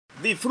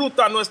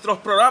Disfruta nuestros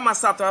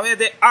programas a través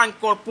de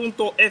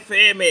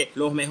Anchor.fm,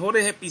 los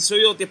mejores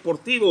episodios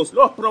deportivos,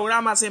 los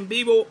programas en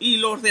vivo y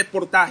los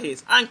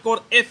reportajes.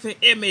 Anchor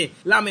FM,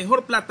 la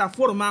mejor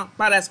plataforma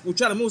para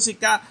escuchar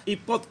música y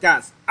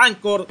podcast.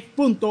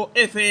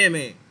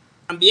 Anchor.fm.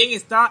 También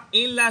está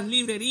en las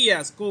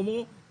librerías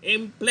como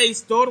en Play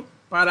Store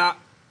para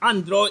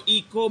Android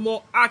y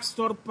como App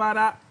Store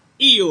para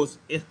iOS.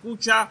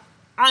 Escucha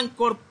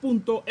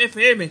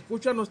Anchor.fm,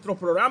 escucha nuestros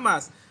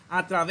programas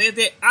a través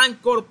de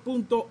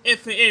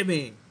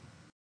Anchor.fm.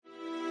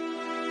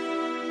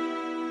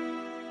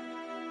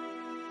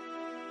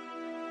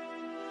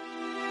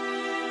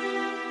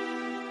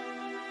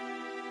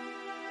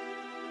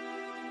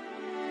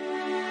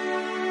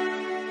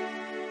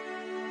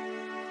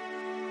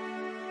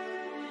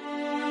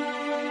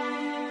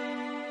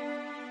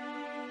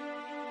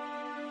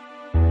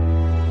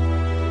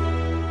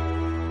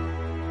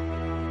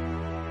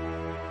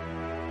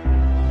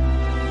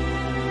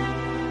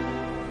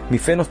 Mi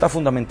fe no está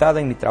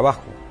fundamentada en mi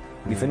trabajo,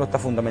 mi fe no está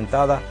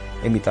fundamentada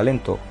en mi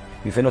talento,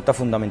 mi fe no está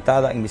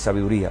fundamentada en mi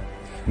sabiduría,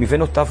 mi fe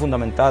no está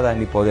fundamentada en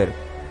mi poder,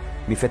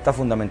 mi fe está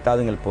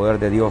fundamentada en el poder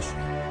de Dios.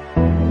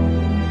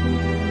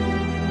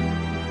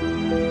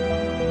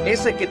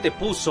 Ese que te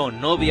puso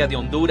novia de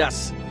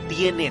Honduras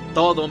tiene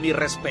todo mi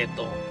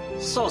respeto.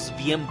 Sos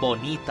bien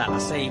bonita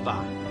la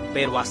ceiba,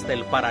 pero hasta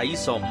el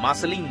paraíso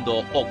más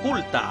lindo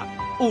oculta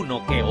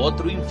uno que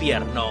otro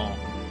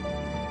infierno.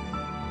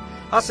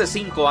 Hace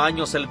 5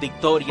 años el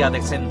Victoria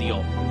descendió.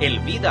 El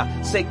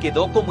Vida se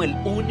quedó como el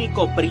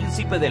único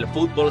príncipe del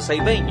fútbol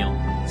ceibeño.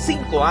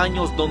 5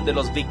 años donde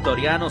los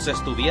victorianos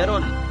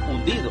estuvieron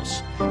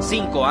hundidos.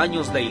 5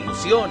 años de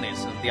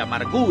ilusiones, de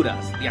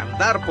amarguras, de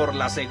andar por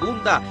la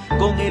segunda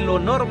con el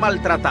honor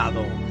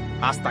maltratado.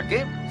 Hasta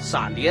que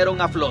salieron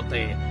a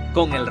flote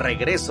con el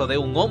regreso de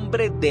un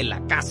hombre de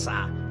la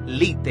casa,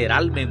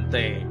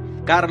 literalmente.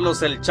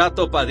 Carlos el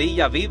Chato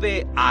Padilla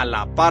vive a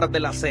la par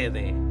de la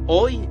sede.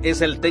 Hoy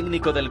es el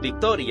técnico del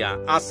Victoria.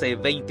 Hace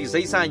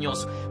 26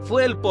 años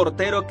fue el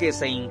portero que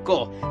se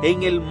hincó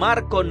en el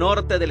marco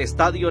norte del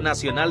Estadio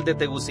Nacional de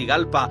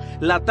Tegucigalpa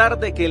la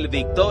tarde que el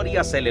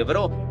Victoria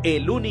celebró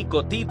el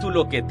único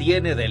título que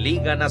tiene de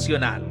Liga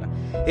Nacional.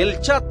 El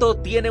Chato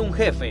tiene un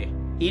jefe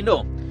y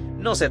no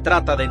se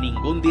trata de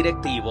ningún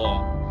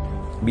directivo.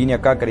 Vine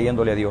acá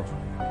creyéndole a Dios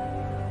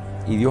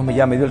y Dios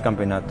ya me dio el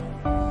campeonato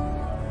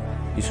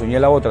y soñé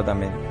la otra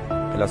también,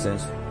 el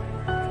ascenso.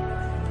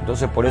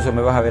 Entonces por eso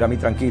me vas a ver a mí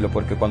tranquilo,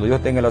 porque cuando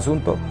Dios tenga el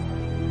asunto,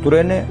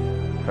 truene,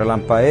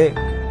 relampaguee,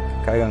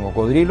 caigan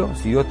cocodrilos,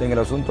 si Dios tenga el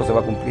asunto se va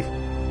a cumplir.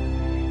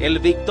 El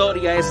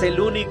Victoria es el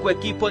único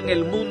equipo en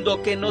el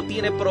mundo que no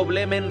tiene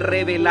problema en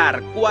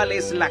revelar cuál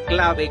es la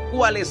clave,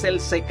 cuál es el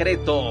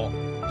secreto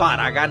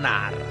para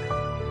ganar.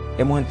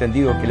 Hemos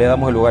entendido que le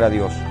damos el lugar a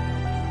Dios.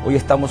 Hoy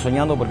estamos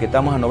soñando porque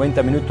estamos a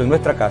 90 minutos en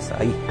nuestra casa,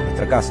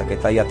 nuestra casa que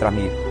está ahí atrás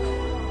mío.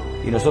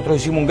 Y nosotros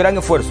hicimos un gran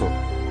esfuerzo,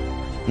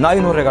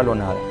 nadie nos regaló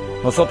nada.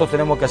 Nosotros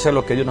tenemos que hacer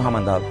lo que Dios nos ha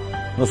mandado.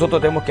 Nosotros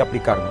tenemos que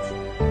aplicarnos.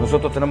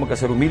 Nosotros tenemos que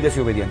ser humildes y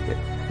obedientes.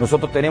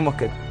 Nosotros tenemos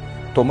que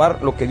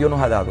tomar lo que Dios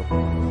nos ha dado.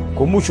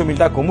 Con mucha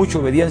humildad, con mucha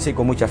obediencia y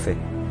con mucha fe.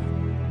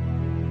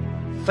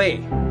 Fe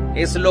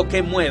es lo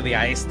que mueve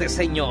a este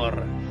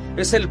señor.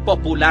 Es el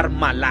popular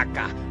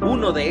Malaca,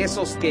 uno de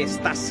esos que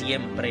está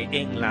siempre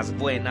en las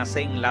buenas,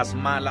 en las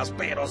malas,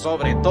 pero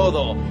sobre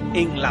todo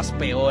en las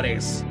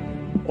peores.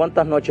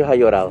 ¿Cuántas noches ha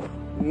llorado?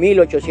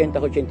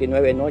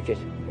 1889 noches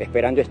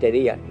esperando este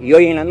día. Y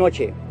hoy en la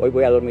noche, hoy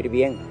voy a dormir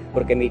bien,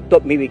 porque mi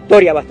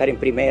Victoria va a estar en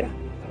primera.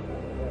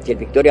 Si el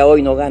Victoria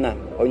hoy no gana,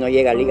 hoy no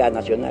llega a Liga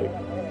Nacional,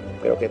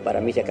 creo que para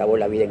mí se acabó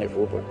la vida en el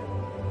fútbol.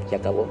 Se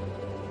acabó.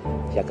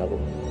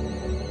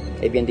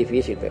 Es bien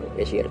difícil, pero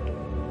es cierto.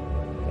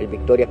 El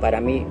Victoria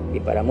para mí y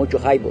para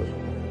muchos jaibos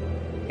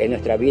es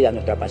nuestra vida,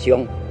 nuestra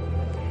pasión.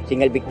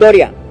 Sin el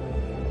Victoria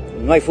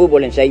no hay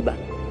fútbol en Ceiba.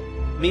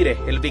 Mire,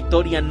 el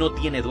Victoria no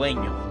tiene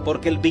dueño,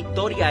 porque el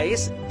Victoria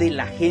es de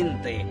la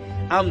gente.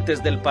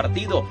 Antes del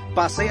partido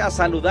pasé a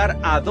saludar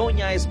a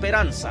Doña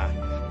Esperanza.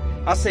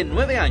 Hace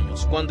 9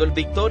 años, cuando el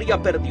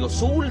Victoria perdió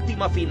su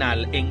última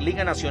final en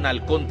Liga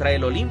Nacional contra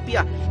el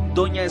Olimpia,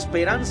 Doña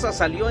Esperanza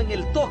salió en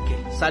el Toque,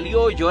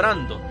 salió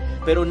llorando.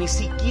 Pero ni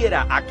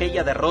siquiera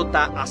aquella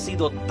derrota ha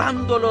sido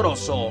tan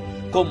doloroso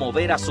como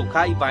ver a su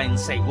jaiba en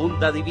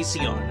segunda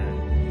división.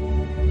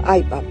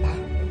 Ay, papá,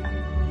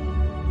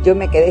 yo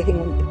me quedé sin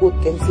un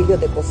utensilio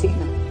de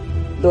cocina,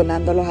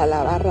 donándolos a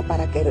la barra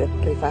para que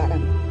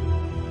rifaran.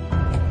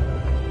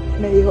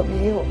 Me dijo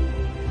mi hijo,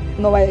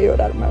 no vaya a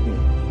llorar, mami,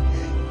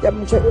 ya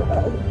mucho he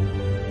llorado.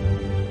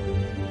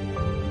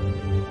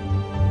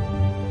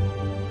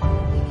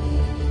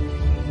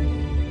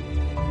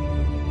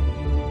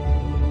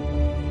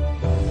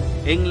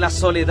 En la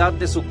soledad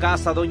de su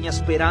casa, Doña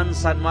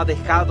Esperanza no ha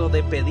dejado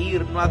de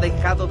pedir, no ha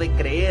dejado de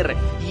creer,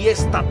 y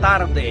esta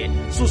tarde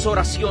sus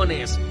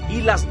oraciones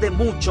y las de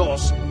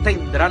muchos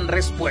tendrán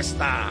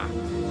respuesta.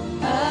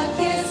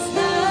 Aquí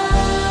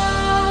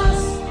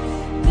estás,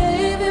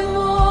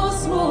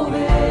 debemos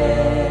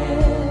mover,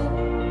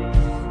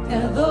 te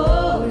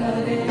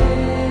adoraré,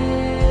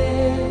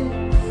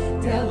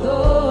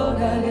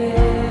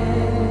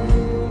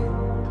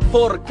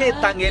 ¿Por qué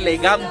tan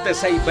elegante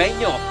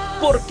ceibeño?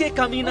 ¿Por qué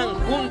caminan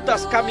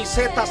juntas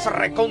camisetas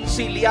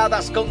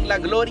reconciliadas con la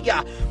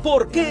gloria?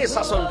 ¿Por qué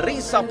esa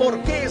sonrisa?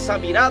 ¿Por qué esa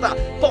mirada?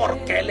 ¿Por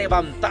qué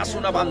levantas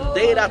una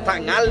bandera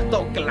tan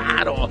alto?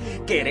 Claro,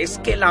 querés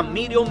que la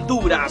mire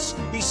Honduras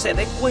y se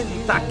dé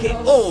cuenta que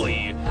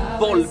hoy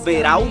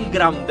volverá un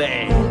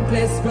grande.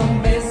 Cumples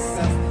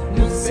promesas,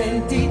 luz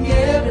en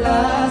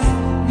tinieblas,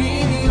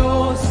 mi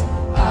Dios,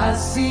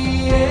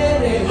 así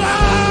eres.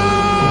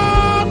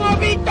 ¡Vamos,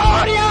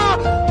 Victoria!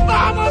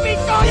 ¡Vamos,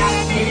 Victoria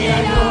de mi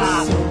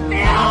vida!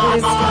 ¡Te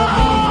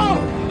amo!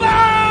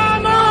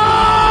 ¡Vamos!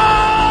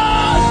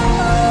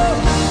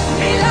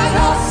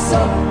 Milagroso,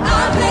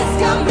 abres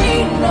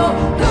camino,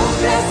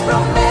 cumples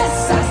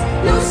promesas,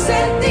 luz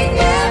en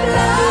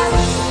tinieblas,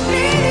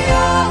 mi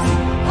Dios,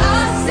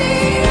 así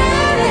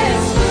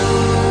eres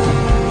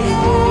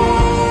tú.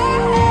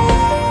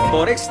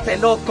 Por este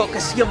loco que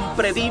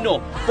siempre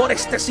vino, por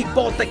este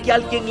cipote que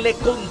alguien le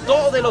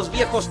contó de los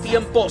viejos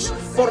tiempos,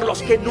 por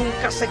los que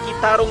nunca se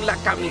quitaron la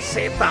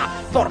camiseta,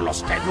 por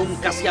los que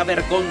nunca se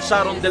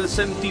avergonzaron del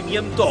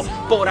sentimiento,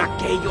 por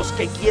aquellos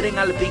que quieren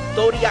al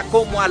Victoria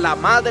como a la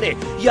madre,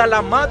 y a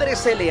la madre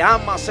se le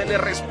ama, se le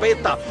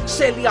respeta,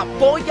 se le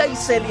apoya y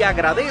se le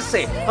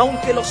agradece,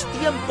 aunque los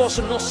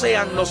tiempos no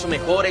sean los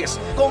mejores.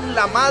 Con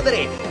la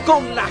madre,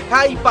 con la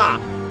jaiba,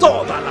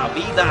 toda la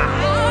vida.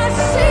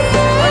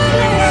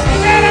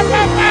 ¡Primera,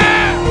 papá!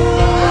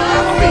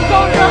 ¡Vamos,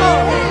 Victoria!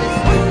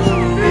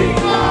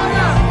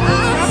 ¡Victoria!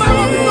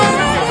 ¡Vamos,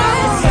 Victoria!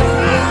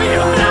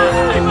 ¡Vamos,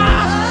 Victoria!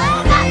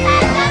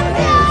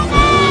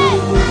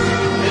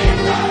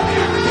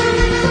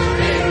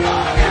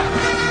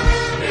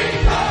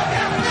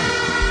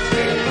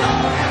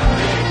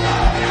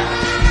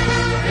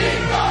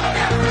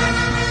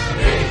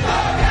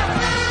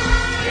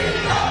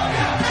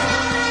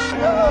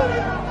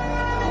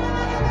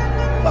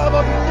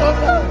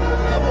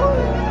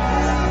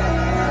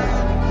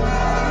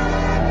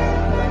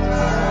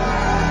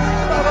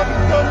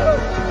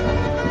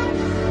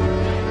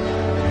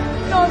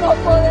 No nos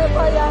puede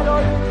fallar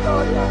hoy,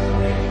 Victoria.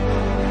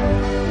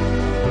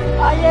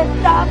 Ahí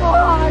estamos,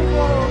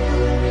 algo.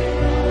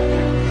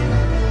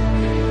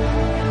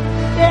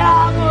 Te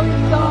amo,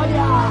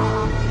 Victoria.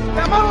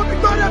 ¡Te amamos,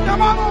 Victoria! ¡Te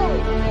amamos!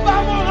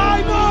 ¡Vamos,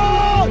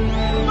 Jaimo!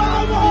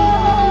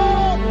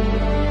 ¡Vamos!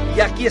 Y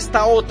aquí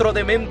está otro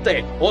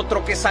demente,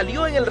 otro que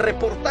salió en el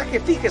reportaje,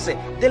 fíjese,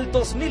 del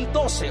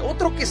 2012,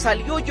 otro que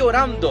salió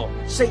llorando.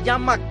 Se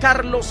llama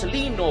Carlos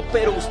Lino,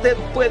 pero usted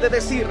puede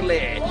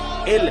decirle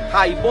el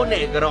Jaibo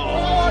Negro.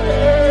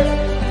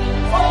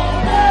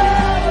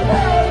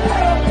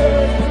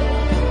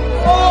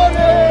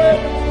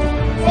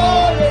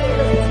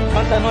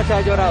 ¿Cuántas noches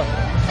has llorado?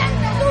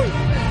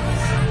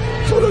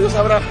 Solo Dios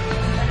sabrá.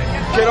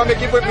 Quiero a mi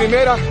equipo en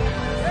primera.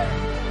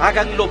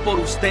 Háganlo por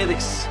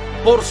ustedes,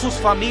 por sus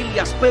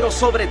familias, pero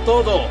sobre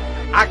todo,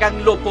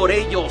 háganlo por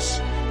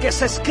ellos. Que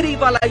se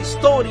escriba la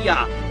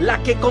historia, la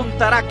que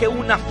contará que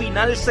una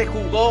final se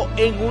jugó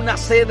en una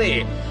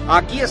sede.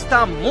 Aquí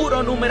está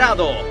muro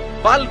numerado,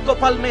 palco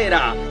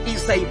palmera y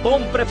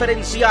ceibón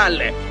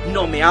preferencial.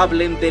 No me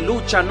hablen de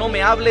lucha, no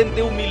me hablen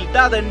de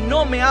humildad,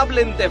 no me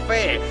hablen de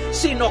fe,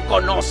 si no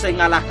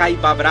conocen a la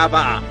jaiba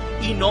brava.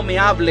 Y no me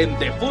hablen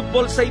de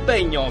fútbol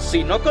ceibeño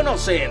si no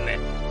conocen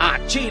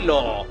a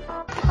Chilo.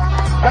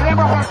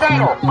 Tenemos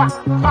portero,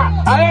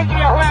 adentro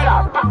y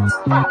afuera,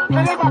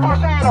 tenemos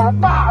portero,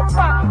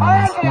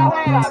 adentro y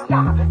afuera,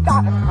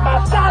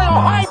 Marcelo,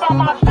 Jaiba,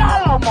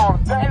 Marcelo,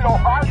 Mortelo,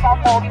 Jaiba,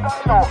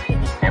 Mortelo.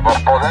 Que vos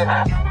podés,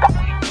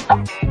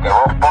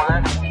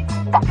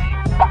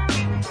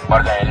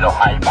 Mortelo,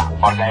 Jaiba,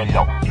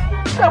 Mortelo.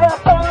 Que vos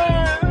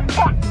podés,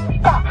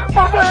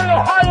 Mortelo,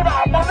 Jaiba,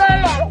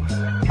 Mortelo,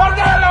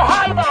 Mortelo,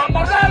 Jaiba,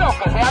 Mortelo.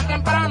 Que sea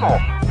temprano,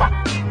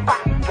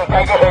 que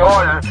caiga ese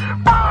gol.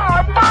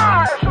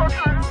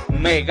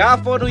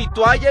 Megáfono y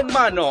toalla en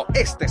mano,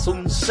 este es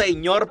un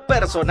señor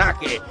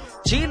personaje.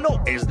 Chilo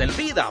es del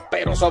Vida,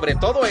 pero sobre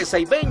todo es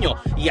ceibeño,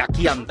 y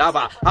aquí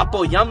andaba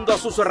apoyando a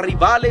sus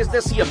rivales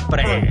de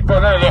siempre.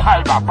 Ponele,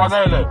 Jaiba,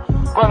 ponele,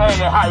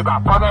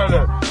 Jaiba,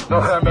 ponele.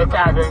 No se me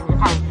caguen,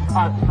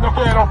 no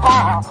quiero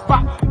paja,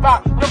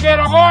 yo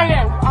quiero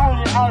goles,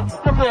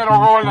 yo quiero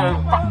goles.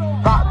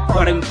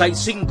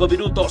 45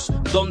 minutos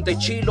donde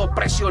Chilo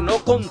presionó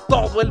con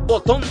todo el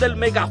botón del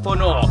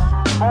megáfono.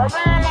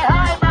 Ponele,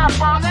 Jaiba,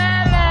 ponele.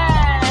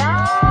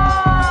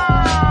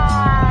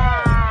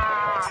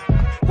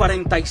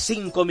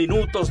 45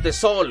 minutos de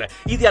sol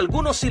y de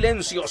algunos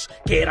silencios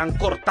que eran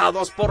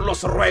cortados por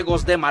los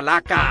ruegos de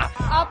Malaca.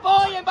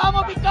 ¡Apoyen,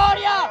 vamos,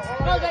 Victoria!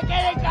 ¡No se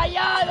queden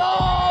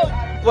callados!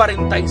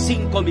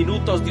 45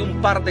 minutos de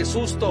un par de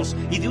sustos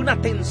y de una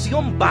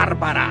tensión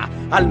bárbara.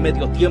 Al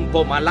medio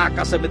tiempo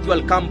Malaca se metió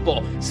al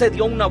campo, se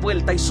dio una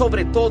vuelta y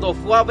sobre todo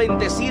fue a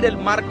bendecir el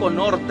marco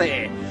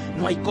norte.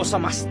 No hay cosa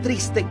más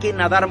triste que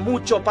nadar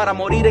mucho para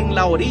morir en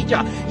la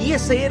orilla, y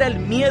ese era el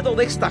miedo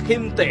de esta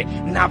gente,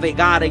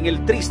 navegar en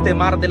el triste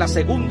mar de la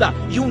segunda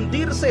y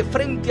hundirse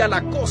frente a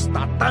la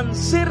costa, tan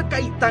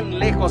cerca y tan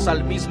lejos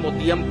al mismo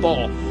tiempo.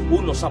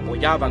 Unos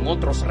apoyaban,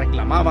 otros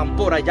reclamaban,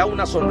 por allá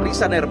una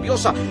sonrisa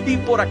nerviosa y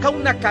por acá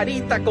una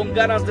carita con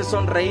ganas de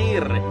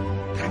sonreír.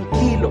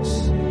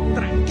 Tranquilos,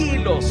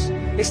 tranquilos,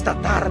 esta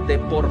tarde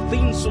por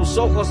fin sus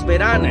ojos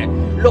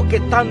verán lo que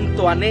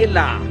tanto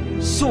anhela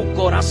su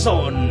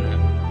corazón.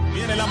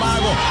 Viene el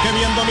amago, que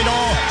bien dominó,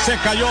 se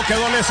cayó,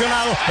 quedó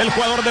lesionado. El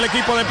jugador del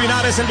equipo de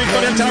Pinares, el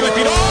Victoria, el Chávez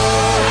tiró.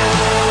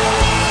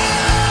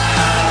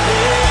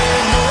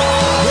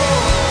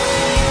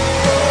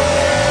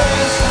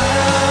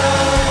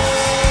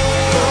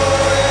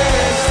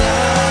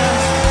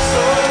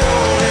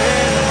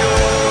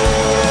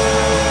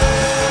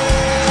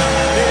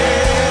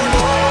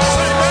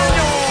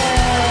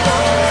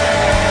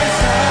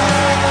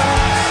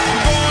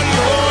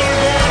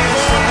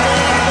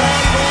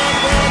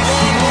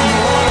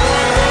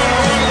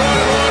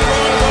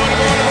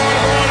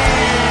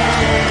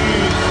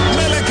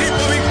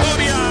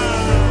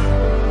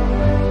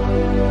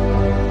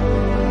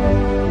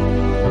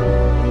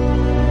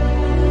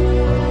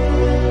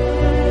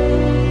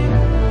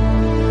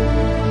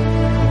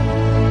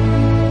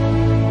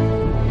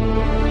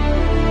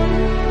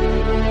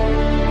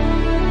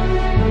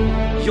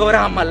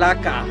 Llora,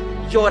 Malaca,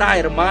 llora,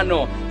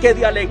 hermano, que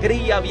de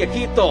alegría,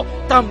 viejito,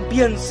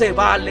 también se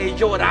vale.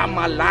 Llora,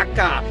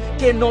 Malaca,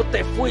 que no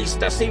te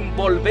fuiste sin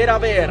volver a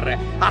ver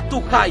a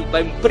tu Jaiba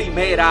en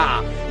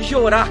primera.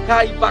 Llora,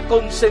 Jaiba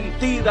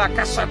consentida,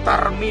 que se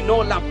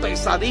terminó la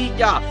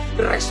pesadilla.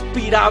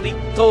 Respira,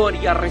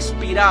 Victoria,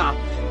 respira,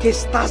 que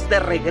estás de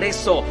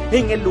regreso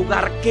en el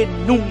lugar que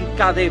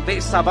nunca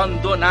debes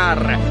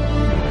abandonar.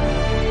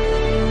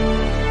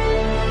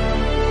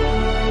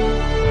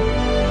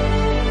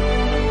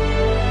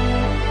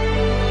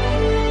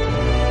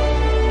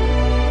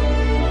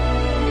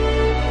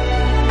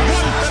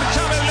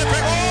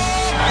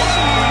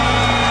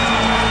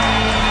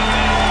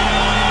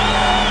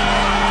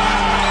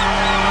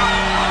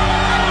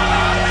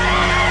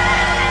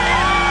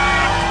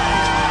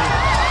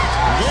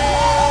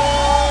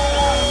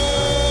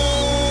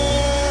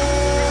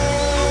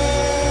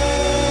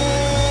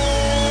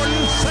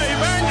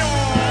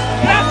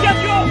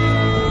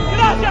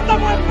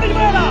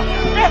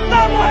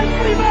 ¡Estamos en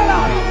primera!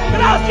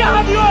 ¡Gracias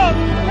a Dios!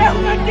 ¡Es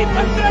un equipo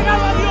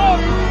entregado a Dios!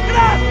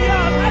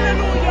 ¡Gracias!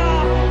 ¡Aleluya!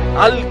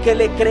 Al que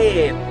le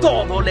cree,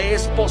 todo le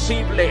es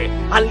posible.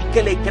 Al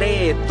que le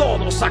cree,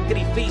 todo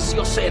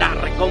sacrificio será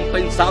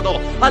recompensado.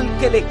 Al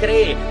que le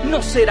cree,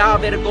 no será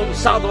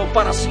avergonzado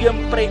para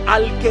siempre.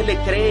 Al que le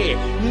cree,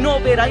 no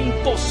verá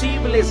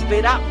imposibles,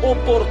 verá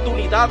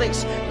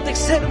oportunidades de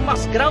ser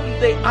más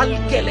grande.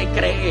 Al que le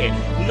cree,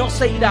 no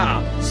se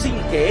irá sin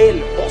que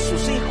él o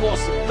sus hijos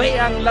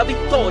vean la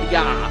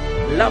victoria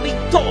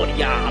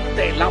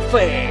de la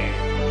fe.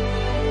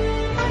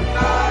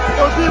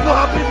 Volvimos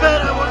a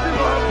primera,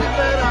 volvimos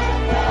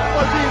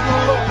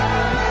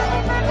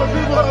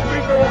a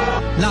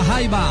primera. La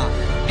Jaiba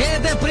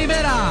es de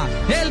primera,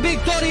 el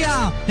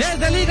Victoria es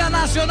de Liga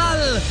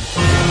Nacional.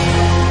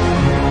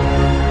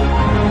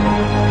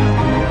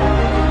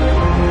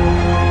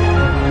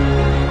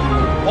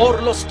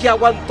 Por los que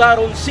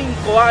aguantaron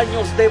 5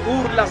 años de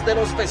burlas de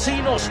los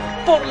vecinos,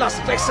 por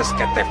las veces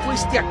que te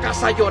fuiste a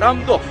casa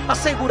llorando,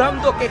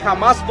 asegurando que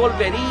jamás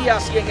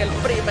volverías y en el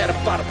primer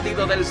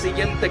partido del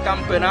siguiente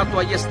campeonato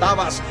ahí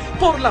estabas,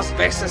 por las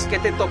veces que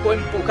te tocó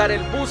empujar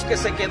el bus que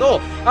se quedó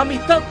a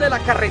mitad de la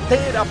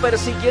carretera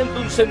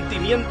persiguiendo un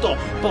sentimiento,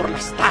 por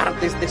las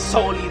tardes de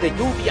sol y de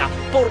lluvia,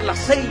 por la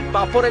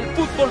Ceiba, por el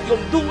fútbol de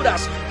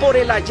Honduras, por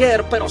el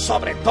ayer, pero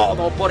sobre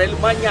todo por el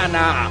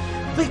mañana.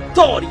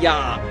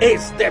 Victoria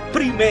es de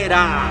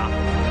primera.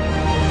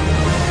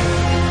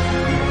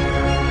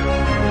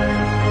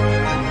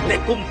 Le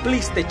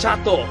cumpliste,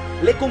 chato,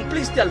 le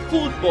cumpliste al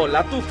fútbol,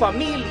 a tu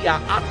familia,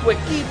 a tu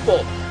equipo,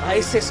 a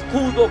ese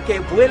escudo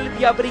que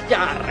vuelve a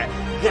brillar.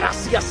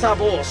 Gracias a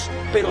vos,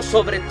 pero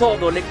sobre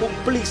todo le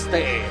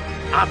cumpliste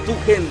a tu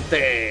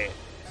gente.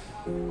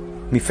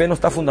 Mi fe no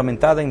está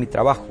fundamentada en mi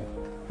trabajo,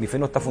 mi fe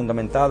no está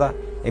fundamentada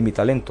en mi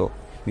talento,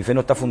 mi fe no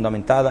está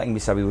fundamentada en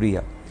mi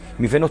sabiduría.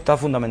 Mi fe no está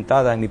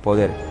fundamentada en mi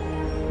poder.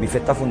 Mi fe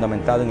está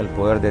fundamentada en el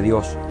poder de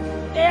Dios.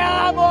 ¡Te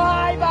amo,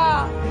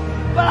 Jaiba!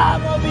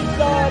 ¡Vamos,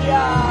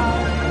 Victoria!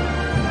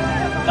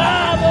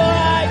 ¡Vamos,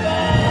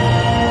 Jaiba!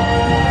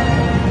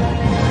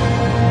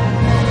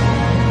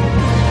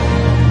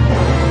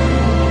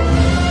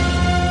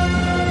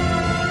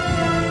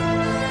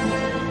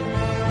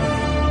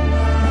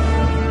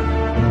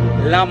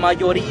 La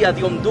mayoría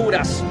de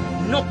Honduras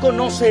no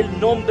conoce el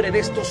nombre de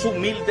estos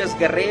humildes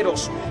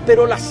guerreros,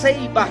 pero la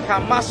Ceiba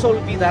jamás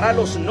olvidará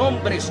los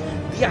nombres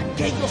de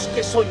aquellos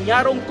que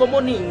soñaron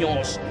como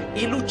niños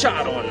y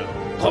lucharon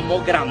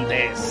como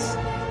grandes.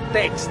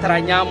 Te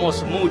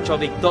extrañamos mucho,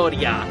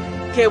 Victoria.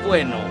 Qué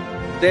bueno,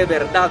 de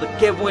verdad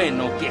qué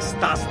bueno que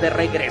estás de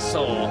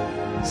regreso.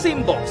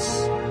 Sin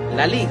vos,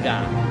 la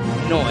liga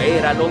no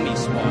era lo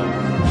mismo.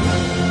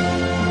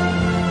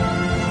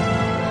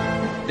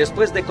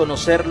 Después de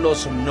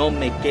conocerlos, no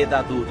me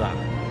queda duda.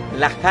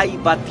 La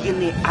Jaiba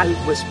tiene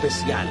algo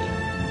especial.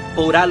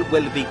 Por algo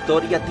el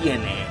Victoria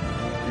tiene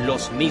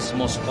los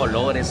mismos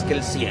colores que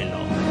el cielo.